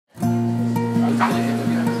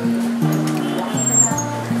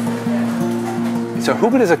So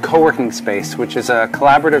Hubud is a co-working space, which is a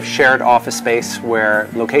collaborative shared office space where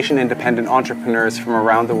location-independent entrepreneurs from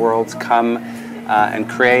around the world come and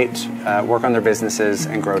create, work on their businesses,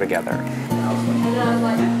 and grow together.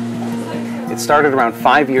 It started around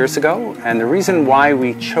 5 years ago, and the reason why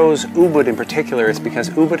we chose Ubud in particular is because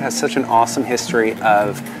Ubud has such an awesome history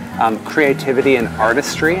of creativity and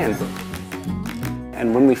artistry.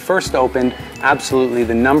 And when we first opened, absolutely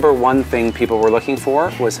the number one thing people were looking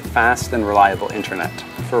for was fast and reliable internet,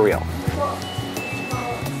 for real.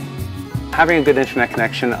 Having a good internet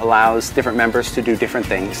connection allows different members to do different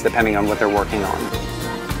things depending on what they're working on.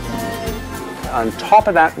 On top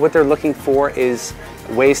of that, what they're looking for is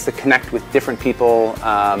ways to connect with different people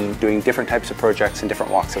doing different types of projects in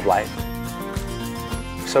different walks of life.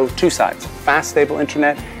 So two sides, fast, stable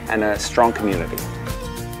internet and a strong community.